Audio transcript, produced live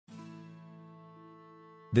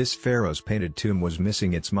This pharaoh's painted tomb was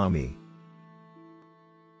missing its mummy.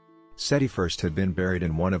 Seti I had been buried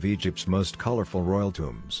in one of Egypt's most colorful royal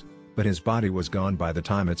tombs, but his body was gone by the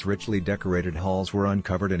time its richly decorated halls were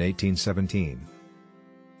uncovered in 1817.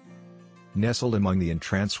 Nestled among the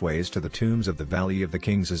entranceways to the tombs of the Valley of the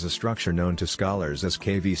Kings is a structure known to scholars as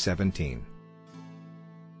KV-17.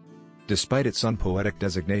 Despite its unpoetic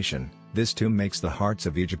designation, this tomb makes the hearts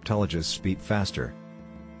of Egyptologists beat faster.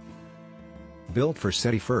 Built for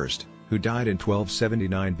Seti I, who died in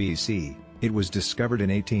 1279 BC, it was discovered in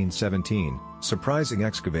 1817, surprising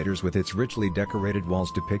excavators with its richly decorated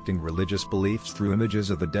walls depicting religious beliefs through images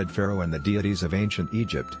of the dead pharaoh and the deities of ancient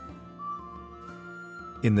Egypt.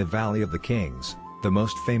 In the Valley of the Kings, the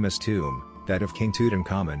most famous tomb, that of King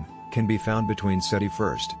Tutankhamun, can be found between Seti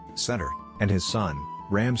I, center, and his son,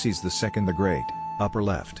 Ramses II the Great, upper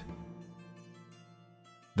left.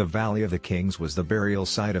 The Valley of the Kings was the burial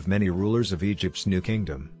site of many rulers of Egypt's New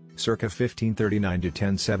Kingdom, circa 1539 to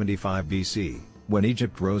 1075 BC, when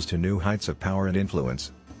Egypt rose to new heights of power and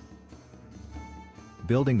influence.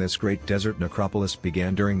 Building this great desert necropolis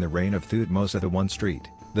began during the reign of Thutmose I Street,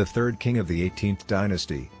 the third king of the 18th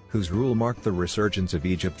dynasty, whose rule marked the resurgence of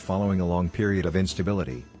Egypt following a long period of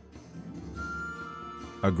instability.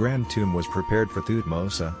 A grand tomb was prepared for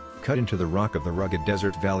Thutmose, cut into the rock of the rugged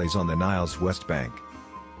desert valleys on the Nile's west bank.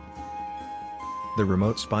 The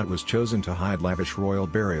remote spot was chosen to hide lavish royal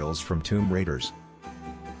burials from tomb raiders.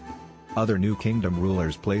 Other New Kingdom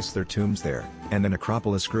rulers placed their tombs there, and the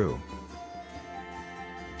necropolis grew.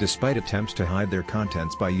 Despite attempts to hide their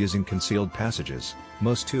contents by using concealed passages,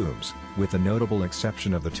 most tombs, with the notable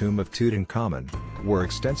exception of the tomb of Tutankhamun, were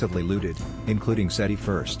extensively looted, including Seti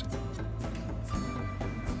I.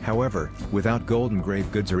 However, without gold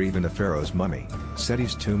engraved goods or even the pharaoh's mummy,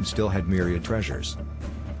 Seti's tomb still had myriad treasures.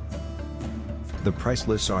 The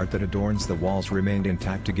priceless art that adorns the walls remained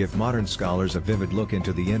intact to give modern scholars a vivid look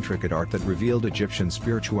into the intricate art that revealed Egyptian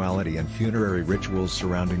spirituality and funerary rituals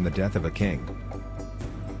surrounding the death of a king.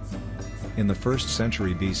 In the 1st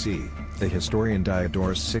century BC, the historian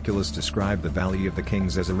Diodorus Siculus described the Valley of the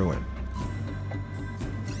Kings as a ruin.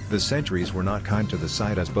 The centuries were not kind to the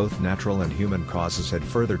site as both natural and human causes had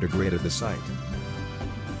further degraded the site.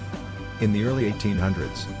 In the early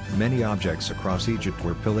 1800s, many objects across Egypt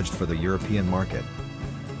were pillaged for the European market.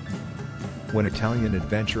 When Italian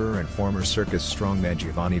adventurer and former circus strongman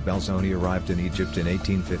Giovanni Belzoni arrived in Egypt in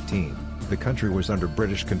 1815, the country was under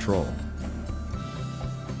British control.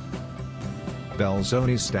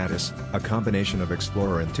 Belzoni's status, a combination of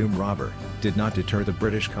explorer and tomb robber, did not deter the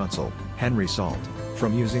British consul, Henry Salt,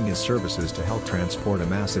 from using his services to help transport a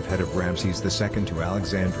massive head of Ramses II to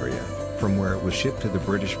Alexandria, from where it was shipped to the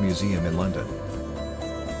British Museum in London.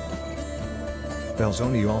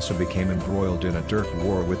 Belzoni also became embroiled in a dirt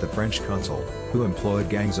war with the French consul, who employed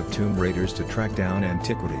gangs of tomb raiders to track down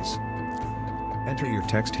antiquities. Enter your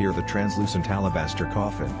text here. The translucent alabaster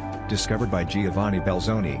coffin, discovered by Giovanni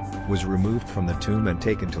Belzoni, was removed from the tomb and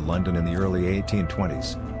taken to London in the early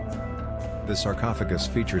 1820s. The sarcophagus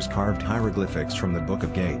features carved hieroglyphics from the Book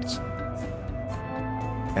of Gates.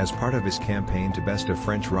 As part of his campaign to best a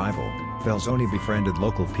French rival, Belzoni befriended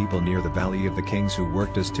local people near the Valley of the Kings who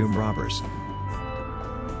worked as tomb robbers.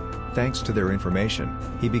 Thanks to their information,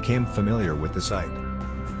 he became familiar with the site.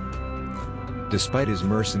 Despite his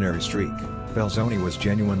mercenary streak, Belzoni was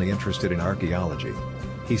genuinely interested in archaeology.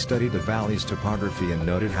 He studied the valley's topography and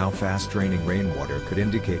noted how fast-draining rainwater could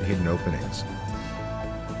indicate hidden openings.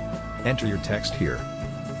 Enter your text here.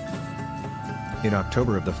 In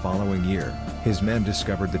October of the following year, his men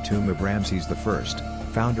discovered the tomb of Ramses I,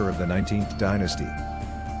 founder of the 19th dynasty.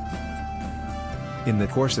 In the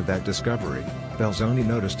course of that discovery, Belzoni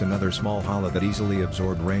noticed another small hollow that easily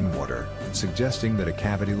absorbed rainwater, suggesting that a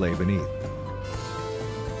cavity lay beneath.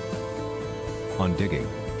 On digging,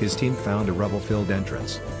 his team found a rubble-filled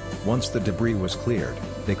entrance. Once the debris was cleared,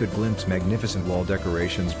 they could glimpse magnificent wall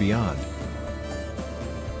decorations beyond.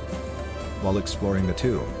 While exploring the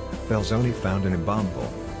tomb, Belzoni found an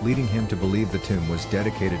embalmable, leading him to believe the tomb was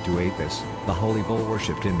dedicated to Apis, the holy bull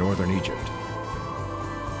worshipped in northern Egypt.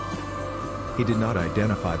 He did not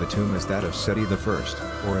identify the tomb as that of Seti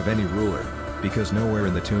I, or of any ruler, because nowhere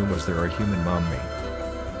in the tomb was there a human mummy.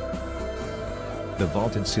 The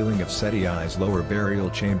vaulted ceiling of Seti I's lower burial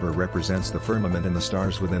chamber represents the firmament and the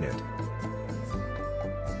stars within it.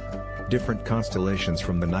 Different constellations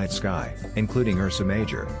from the night sky, including Ursa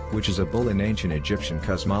Major, which is a bull in ancient Egyptian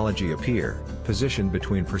cosmology, appear, positioned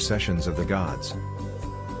between processions of the gods.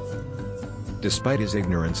 Despite his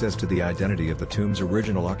ignorance as to the identity of the tomb's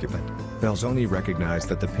original occupant, Belzoni recognized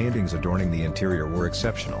that the paintings adorning the interior were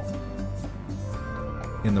exceptional.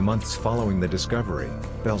 In the months following the discovery,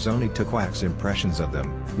 Belzoni took wax impressions of them,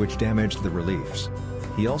 which damaged the reliefs.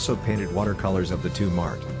 He also painted watercolors of the tomb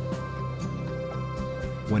art.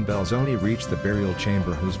 When Belzoni reached the burial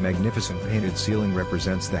chamber whose magnificent painted ceiling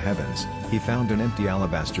represents the heavens, he found an empty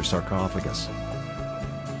alabaster sarcophagus.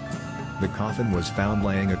 The coffin was found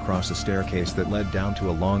laying across a staircase that led down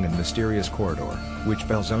to a long and mysterious corridor, which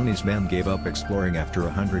Belzoni's men gave up exploring after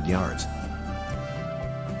 100 yards.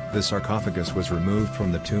 The sarcophagus was removed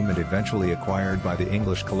from the tomb and eventually acquired by the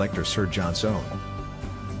English collector Sir John Soane.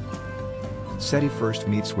 Seti I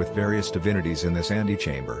meets with various divinities in this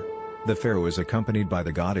antechamber. The pharaoh is accompanied by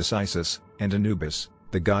the goddess Isis, and Anubis,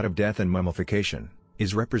 the god of death and mummification,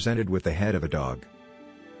 is represented with the head of a dog.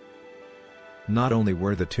 Not only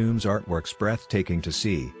were the tomb's artworks breathtaking to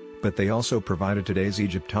see, but they also provided today's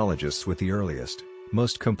Egyptologists with the earliest,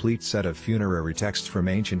 most complete set of funerary texts from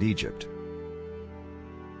ancient Egypt.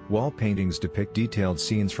 Wall paintings depict detailed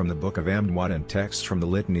scenes from the Book of Amduat and texts from the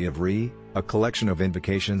Litany of Re, a collection of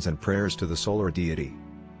invocations and prayers to the solar deity.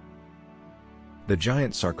 The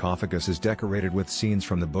giant sarcophagus is decorated with scenes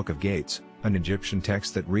from the Book of Gates, an Egyptian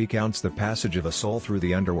text that recounts the passage of a soul through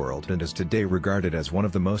the underworld and is today regarded as one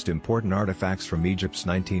of the most important artifacts from Egypt's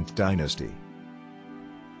 19th dynasty.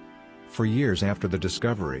 For years after the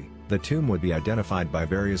discovery, the tomb would be identified by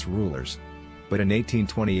various rulers. But in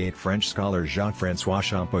 1828 French scholar Jean-François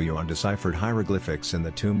Champollion deciphered hieroglyphics in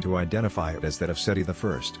the tomb to identify it as that of Seti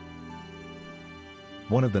I.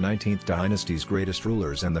 One of the 19th dynasty's greatest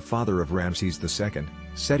rulers and the father of Ramses II,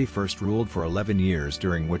 Seti I ruled for 11 years,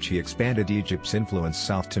 during which he expanded Egypt's influence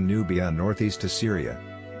south to Nubia and northeast to Syria.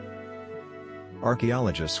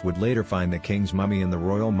 Archaeologists would later find the king's mummy in the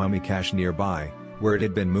royal mummy cache nearby, where it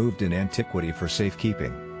had been moved in antiquity for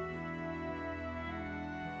safekeeping.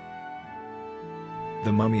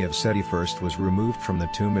 The mummy of Seti I was removed from the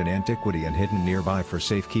tomb in antiquity and hidden nearby for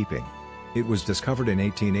safekeeping. It was discovered in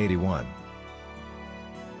 1881.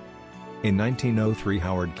 In 1903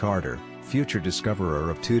 Howard Carter, future discoverer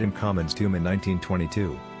of Tutankhamun's tomb in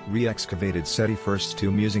 1922, re-excavated Seti I's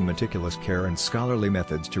tomb using meticulous care and scholarly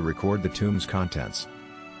methods to record the tomb's contents.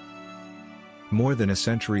 More than a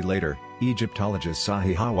century later, Egyptologist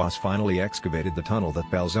Zahi Hawass finally excavated the tunnel that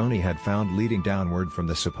Belzoni had found leading downward from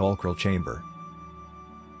the sepulchral chamber.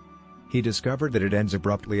 He discovered that it ends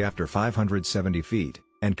abruptly after 570 feet,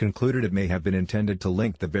 and concluded it may have been intended to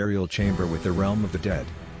link the burial chamber with the realm of the dead.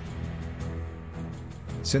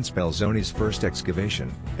 Since Belzoni's first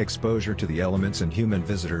excavation, exposure to the elements and human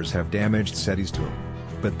visitors have damaged Seti's tomb.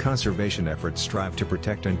 But conservation efforts strive to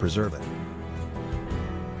protect and preserve it.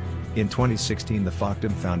 In 2016 the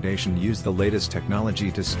Fakhdom Foundation used the latest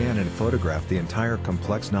technology to scan and photograph the entire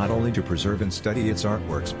complex, not only to preserve and study its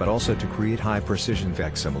artworks but also to create high-precision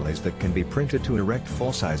facsimiles that can be printed to erect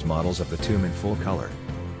full-size models of the tomb in full color.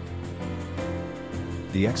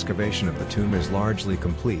 The excavation of the tomb is largely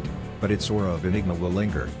complete, but its aura of enigma will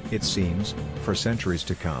linger, it seems, for centuries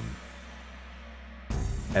to come.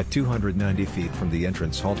 At 290 feet from the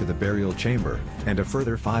entrance hall to the burial chamber, and a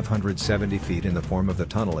further 570 feet in the form of the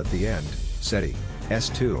tunnel at the end, Seti's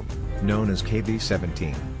tomb, known as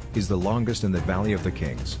KB-17, is the longest in the Valley of the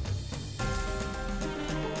Kings.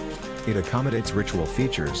 It accommodates ritual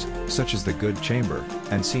features, such as the Good Chamber,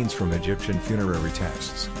 and scenes from Egyptian funerary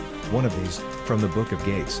texts. One of these, from the Book of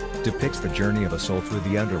Gates, depicts the journey of a soul through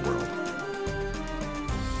the underworld.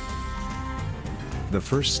 The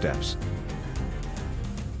first steps.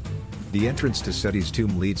 The entrance to Seti's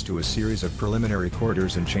tomb leads to a series of preliminary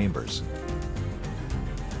corridors and chambers.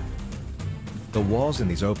 The walls in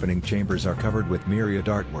these opening chambers are covered with myriad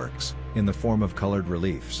artworks, in the form of colored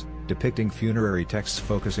reliefs, depicting funerary texts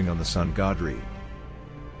focusing on the sun god Re.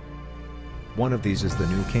 One of these is the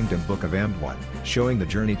New Kingdom Book of Amduat, showing the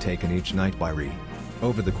journey taken each night by Re.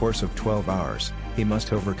 Over the course of 12 hours, he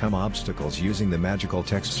must overcome obstacles using the magical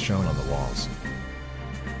texts shown on the walls.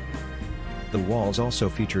 The walls also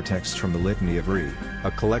feature texts from the Litany of Re,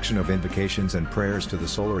 a collection of invocations and prayers to the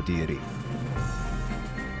solar deity.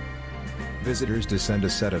 Visitors descend a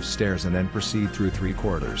set of stairs and then proceed through 3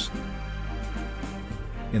 corridors.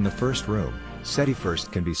 In the first room, Seti I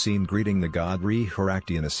can be seen greeting the god Re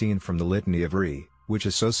Harakti in a scene from the Litany of Re, which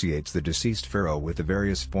associates the deceased pharaoh with the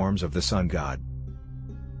various forms of the sun god.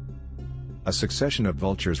 A succession of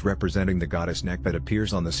vultures representing the goddess Nekbet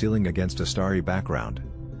appears on the ceiling against a starry background.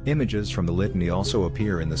 Images from the litany also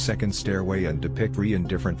appear in the second stairway and depict Re in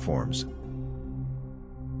different forms.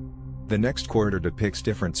 The next corridor depicts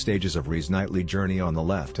different stages of Re's nightly journey on the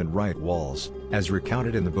left and right walls, as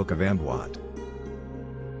recounted in the Book of Amduat.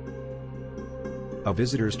 A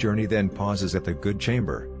visitor's journey then pauses at the Good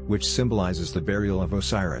Chamber, which symbolizes the burial of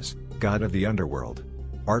Osiris, god of the underworld.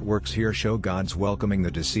 Artworks here show gods welcoming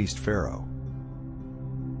the deceased pharaoh.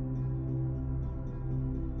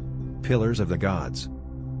 Pillars of the gods.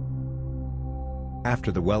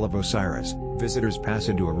 After the Well of Osiris, visitors pass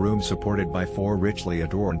into a room supported by 4 richly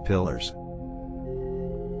adorned pillars.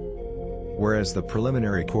 Whereas the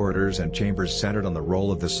preliminary corridors and chambers centered on the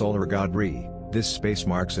role of the solar god Re, this space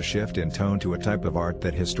marks a shift in tone to a type of art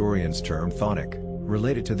that historians term chthonic,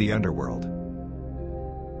 related to the underworld.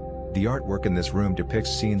 The artwork in this room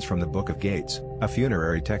depicts scenes from the Book of Gates, a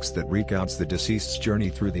funerary text that recounts the deceased's journey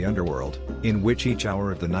through the underworld, in which each hour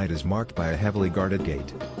of the night is marked by a heavily guarded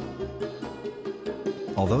gate.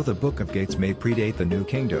 Although the Book of Gates may predate the New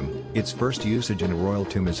Kingdom, its first usage in a royal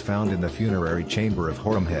tomb is found in the funerary chamber of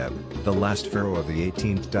Horemheb, the last pharaoh of the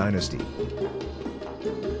 18th dynasty.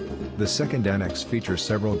 The second annex features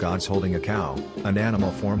several gods holding a cow, an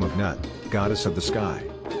animal form of Nut, goddess of the sky.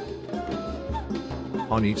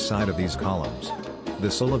 On each side of these columns,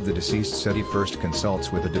 the soul of the deceased Seti first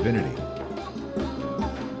consults with a divinity.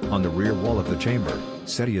 On the rear wall of the chamber,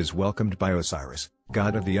 Seti is welcomed by Osiris,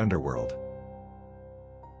 god of the underworld.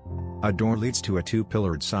 A door leads to a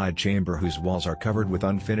 2-pillared side chamber whose walls are covered with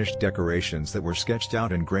unfinished decorations that were sketched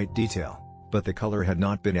out in great detail, but the color had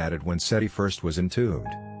not been added when Seti first was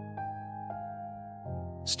entombed.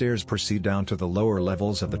 Stairs proceed down to the lower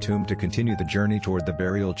levels of the tomb to continue the journey toward the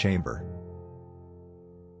burial chamber.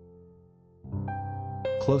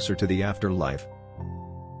 Closer to the afterlife.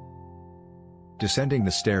 Descending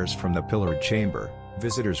the stairs from the pillared chamber,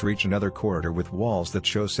 visitors reach another corridor with walls that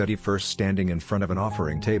show Seti first standing in front of an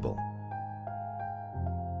offering table.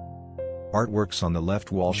 Artworks on the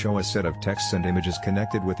left wall show a set of texts and images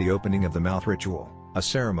connected with the opening of the mouth ritual, a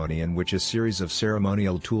ceremony in which a series of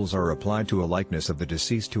ceremonial tools are applied to a likeness of the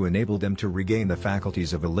deceased to enable them to regain the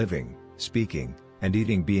faculties of a living, speaking, and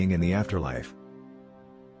eating being in the afterlife.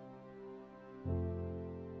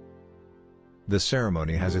 The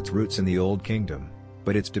ceremony has its roots in the Old Kingdom,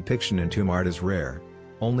 but its depiction in tomb art is rare.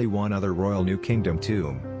 Only one other royal New Kingdom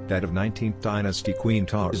tomb, that of 19th dynasty Queen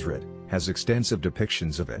Tausret, has extensive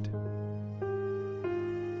depictions of it.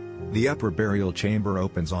 The upper burial chamber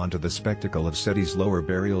opens onto the spectacle of Seti's lower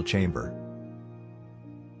burial chamber.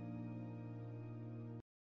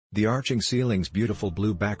 The arching ceiling's beautiful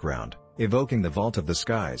blue background, evoking the vault of the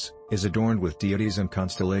skies, is adorned with deities and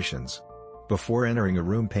constellations. Before entering a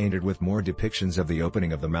room painted with more depictions of the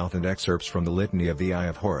opening of the mouth and excerpts from the Litany of the Eye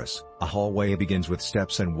of Horus, a hallway begins with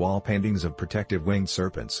steps and wall paintings of protective winged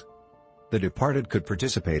serpents. The departed could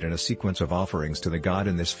participate in a sequence of offerings to the god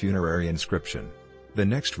in this funerary inscription. The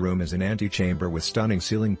next room is an antechamber with stunning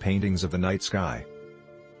ceiling paintings of the night sky.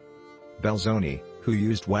 Belzoni, who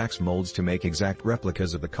used wax molds to make exact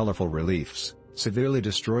replicas of the colorful reliefs, severely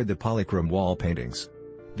destroyed the polychrome wall paintings.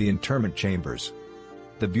 The interment chambers.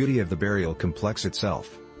 The beauty of the burial complex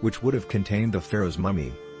itself, which would have contained the pharaoh's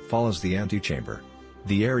mummy, follows the antechamber.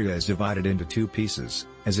 The area is divided into 2 pieces,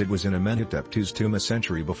 as it was in Amenhotep II's tomb a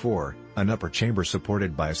century before, an upper chamber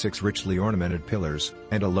supported by 6 richly ornamented pillars,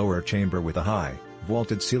 and a lower chamber with a high,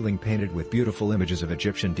 vaulted ceiling painted with beautiful images of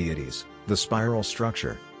Egyptian deities. The spiral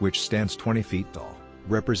structure, which stands 20 feet tall,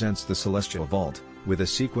 represents the celestial vault, with a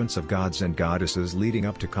sequence of gods and goddesses leading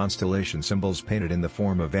up to constellation symbols painted in the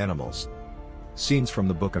form of animals. Scenes from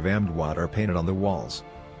the Book of Amdwat are painted on the walls.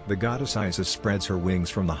 The goddess Isis spreads her wings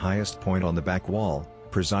from the highest point on the back wall,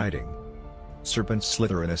 presiding. Serpents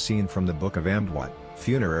slither in a scene from the Book of Amdwat,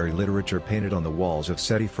 funerary literature painted on the walls of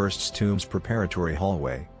Seti I's tomb's preparatory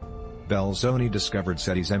hallway. Belzoni discovered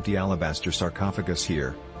Seti's empty alabaster sarcophagus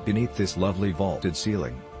here, beneath this lovely vaulted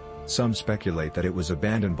ceiling. Some speculate that it was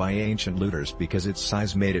abandoned by ancient looters because its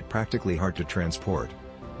size made it practically hard to transport.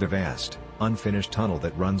 The vast, unfinished tunnel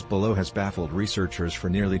that runs below has baffled researchers for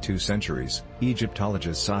nearly 2 centuries.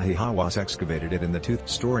 Egyptologist Zahi Hawass excavated it, and the toothed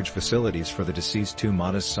storage facilities for the deceased 2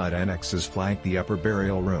 modest side annexes flank the upper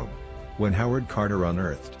burial room. When Howard Carter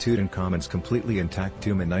unearthed Tutankhamun's completely intact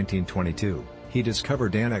tomb in 1922, he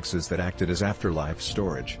discovered annexes that acted as afterlife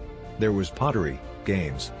storage. There was pottery,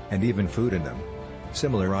 games, and even food in them.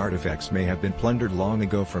 Similar artifacts may have been plundered long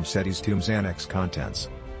ago from Seti's tomb's annex contents.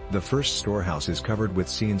 The first storehouse is covered with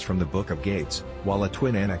scenes from the Book of Gates, while a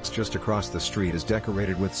twin annex just across the street is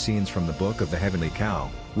decorated with scenes from the Book of the Heavenly Cow,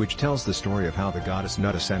 which tells the story of how the goddess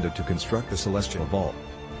Nut ascended to construct the celestial vault.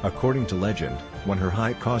 According to legend, when her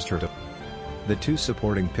height caused her to... The 2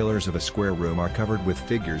 supporting pillars of a square room are covered with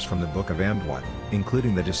figures from the Book of Amdwat,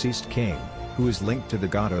 including the deceased king, who is linked to the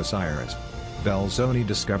god Osiris. Belzoni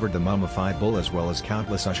discovered the mummified bull as well as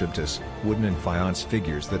countless Ushabtis, wooden and faience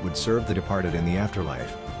figures that would serve the departed in the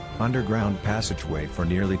afterlife. underground passageway for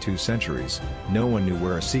nearly 2 centuries, no one knew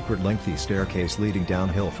where a secret lengthy staircase leading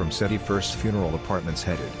downhill from Seti I's funeral apartments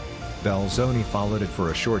headed. Belzoni followed it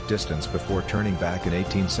for a short distance before turning back in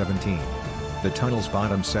 1817. The tunnel's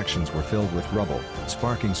bottom sections were filled with rubble,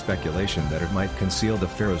 sparking speculation that it might conceal the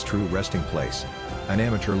pharaoh's true resting place. An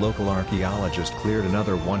amateur local archaeologist cleared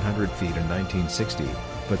another 100 feet in 1960,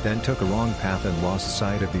 but then took a wrong path and lost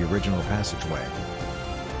sight of the original passageway.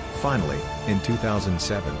 Finally, in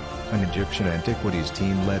 2007, an Egyptian antiquities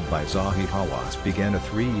team led by Zahi Hawass began a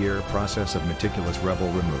 3-year process of meticulous rubble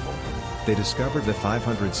removal. They discovered the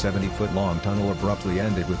 570-foot-long tunnel abruptly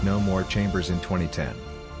ended with no more chambers in 2010.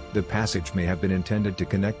 The passage may have been intended to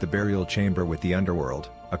connect the burial chamber with the underworld,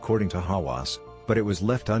 according to Hawass, but it was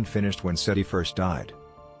left unfinished when Seti first died.